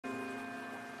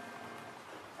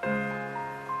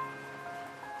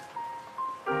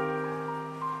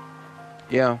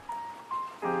Yeah.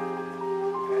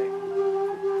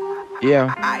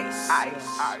 Yeah.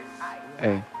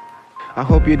 Hey. I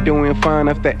hope you're doing fine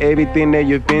after everything that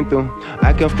you've been through.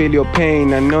 I can feel your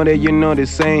pain, I know that you know the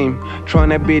same.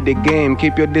 Tryna beat the game,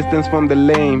 keep your distance from the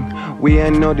lame. We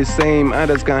ain't know the same,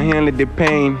 others can handle the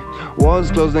pain. Walls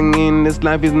closing in, this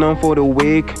life is not for the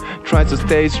weak. Try to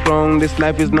stay strong, this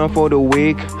life is not for the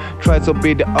weak. Try to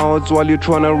beat the odds while you're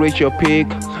tryna reach your peak.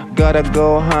 Gotta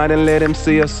go hard and let them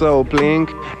see your soul blink.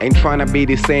 Ain't tryna be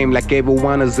the same like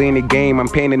everyone is in the game. I'm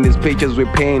painting these pictures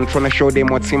with pain, tryna show them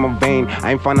what's in my vein.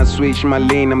 I ain't finna switch my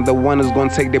lane, I'm the one who's gonna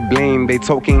take the blame. They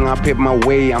talking, I pave my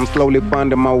way, I'm slowly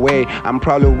finding my way. I'm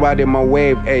probably riding my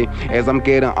wave, ayy. As I'm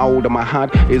getting older, my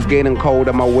heart is getting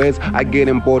colder. My words are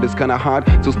getting bored, it's kinda hard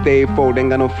to stay forward.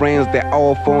 Ain't got no friends, they're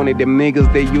all phony. Them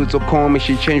niggas they used to call me,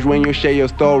 she changed when you share your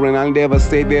story. And I'll never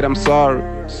say that I'm sorry.